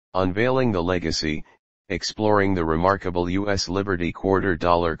Unveiling the Legacy, Exploring the Remarkable U.S. Liberty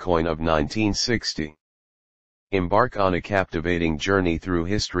 $2 Coin of 1960. Embark on a captivating journey through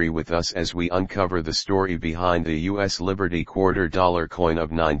history with us as we uncover the story behind the U.S. Liberty $2 Coin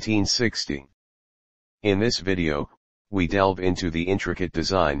of 1960. In this video, we delve into the intricate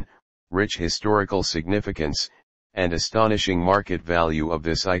design, rich historical significance, and astonishing market value of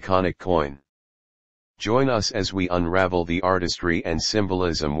this iconic coin. Join us as we unravel the artistry and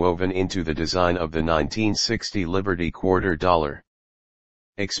symbolism woven into the design of the 1960 Liberty $2.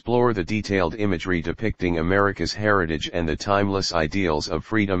 Explore the detailed imagery depicting America's heritage and the timeless ideals of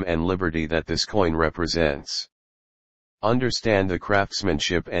freedom and liberty that this coin represents. Understand the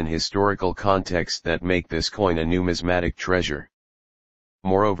craftsmanship and historical context that make this coin a numismatic treasure.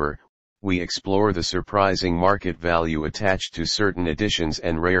 Moreover, we explore the surprising market value attached to certain editions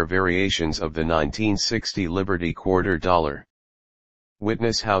and rare variations of the 1960 Liberty $2.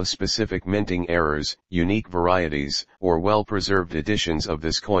 Witness how specific minting errors, unique varieties, or well-preserved editions of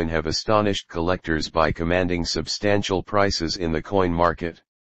this coin have astonished collectors by commanding substantial prices in the coin market.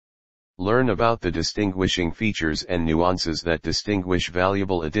 Learn about the distinguishing features and nuances that distinguish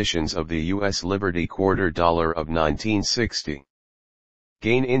valuable editions of the U.S. Liberty $2 of 1960.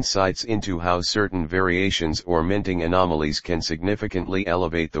 Gain insights into how certain variations or minting anomalies can significantly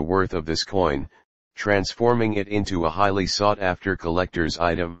elevate the worth of this coin, transforming it into a highly sought-after collector's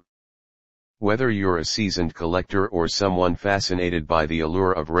item. Whether you're a seasoned collector or someone fascinated by the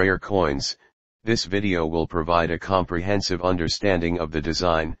allure of rare coins, this video will provide a comprehensive understanding of the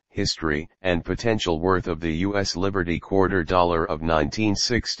design, history, and potential worth of the U.S. Liberty $2 of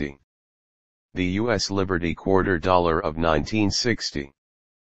 1960. The U.S. Liberty $2 of 1960.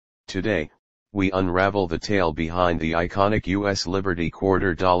 Today, we unravel the tale behind the iconic U.S. Liberty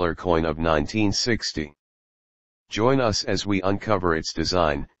 $2 coin of 1960. Join us as we uncover its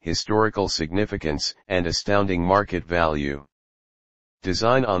design, historical significance, and astounding market value.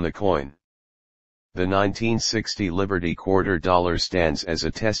 Design on the coin. The 1960 Liberty $2 stands as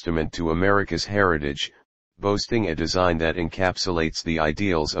a testament to America's heritage, boasting a design that encapsulates the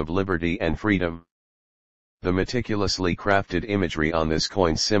ideals of liberty and freedom. The meticulously crafted imagery on this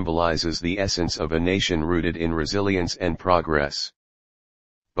coin symbolizes the essence of a nation rooted in resilience and progress.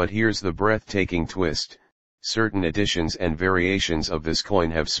 But here's the breathtaking twist: certain editions and variations of this coin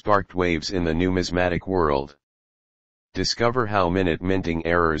have sparked waves in the numismatic world. Discover how minting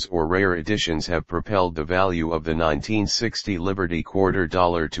errors or rare editions have propelled the value of the 1960 Liberty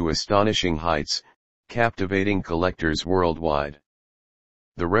 $2 to astonishing heights, captivating collectors worldwide.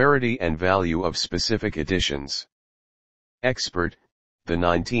 The rarity and value of specific editions. Expert, the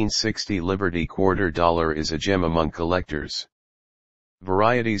 1960 Liberty $2 is a gem among collectors.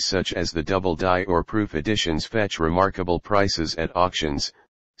 Varieties such as the double die or proof editions fetch remarkable prices at auctions,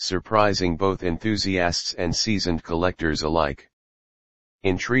 surprising both enthusiasts and seasoned collectors alike.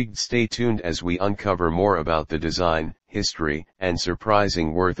 Intrigued? Stay tuned as we uncover more about the design, history, and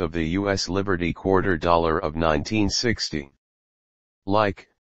surprising worth of the U.S. Liberty $2 of 1960. Like,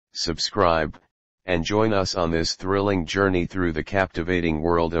 subscribe, and join us on this thrilling journey through the captivating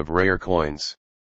world of rare coins.